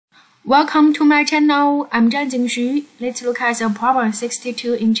Welcome to my channel. I'm Zhang Jingxu. Let's look at the problem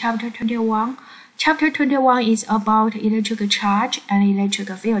 62 in chapter 21. Chapter 21 is about electric charge and electric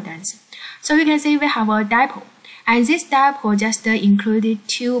fields. So you can see we have a dipole, and this dipole just included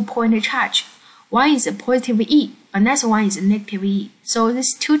 2 point charge. One is positive E, another one is negative E. So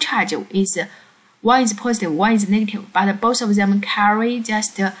these 2 charge is one is positive, one is negative, but both of them carry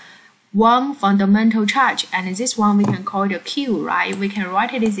just one fundamental charge, and this one we can call it Q, right? We can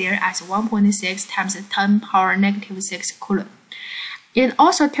write it there as 1.6 times 10 power negative 6 coulomb. It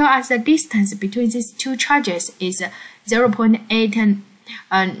also tells us the distance between these 2 charges is 0.8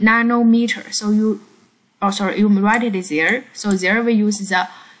 nanometer. So you write it there. So there we use the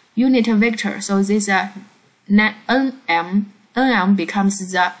unit vector. So this nm becomes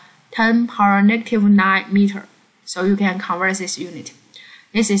the 10 power negative 9 meter. So you can convert this unit.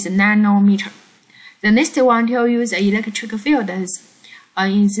 This is nanometer. The next one tells you the electric field in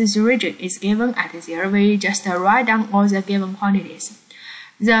this region is given at there. We just write down all the given quantities.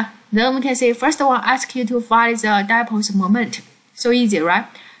 Then we can say first one asks you to find the dipole's moment. So easy, right?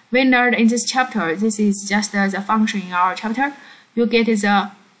 We learned in this chapter, this is just the function in our chapter. You get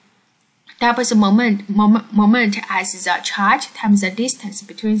the dipole's moment as the charge times the distance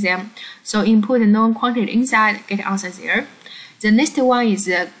between them. So input known quantity inside, get answer there. The next one is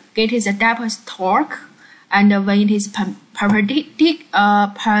get the dipole's torque, and when it is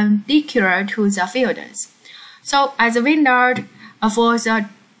perpendicular to the fields. So as we learned for the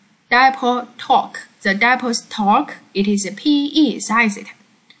dipole torque, the dipole's torque, it is PE sin theta,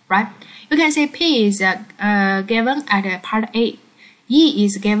 right? You can say P is given at part A, E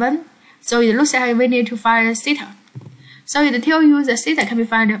is given, so it looks like we need to find theta. So it tells you the theta can be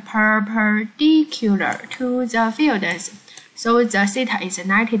found perpendicular to the fields. So the theta is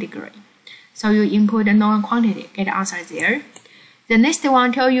 90 degrees. So you input the known quantity, get the answer there. The next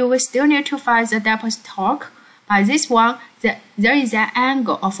one tells you we still need to find the dipole's torque. By this one, there is an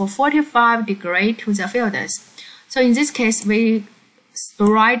angle of 45 degrees to the fields. So in this case, we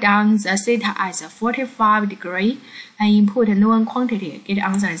write down the theta as 45 degrees and input the known quantity, get the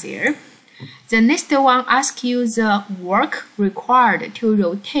answer there. The next one asks you the work required to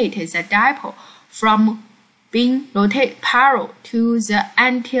rotate the dipole from being rotated parallel to the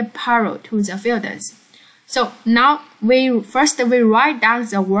antiparallel to the fields. So now we write down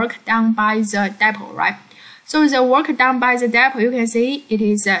the work done by the dipole, right? So the work done by the dipole, you can see it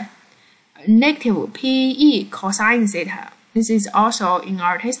is negative PE cosine theta. This is also in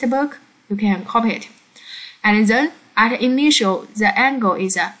our textbook. You can copy it. And then at initial, the angle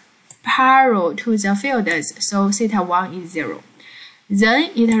is parallel to the fields, so theta 1 is 0. Then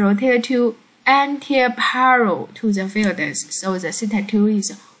it rotates to antiparallel to the fields, so the theta 2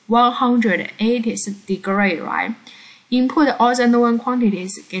 is 180 degrees, right? Input all the known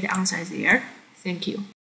quantities, get answer there. Thank you.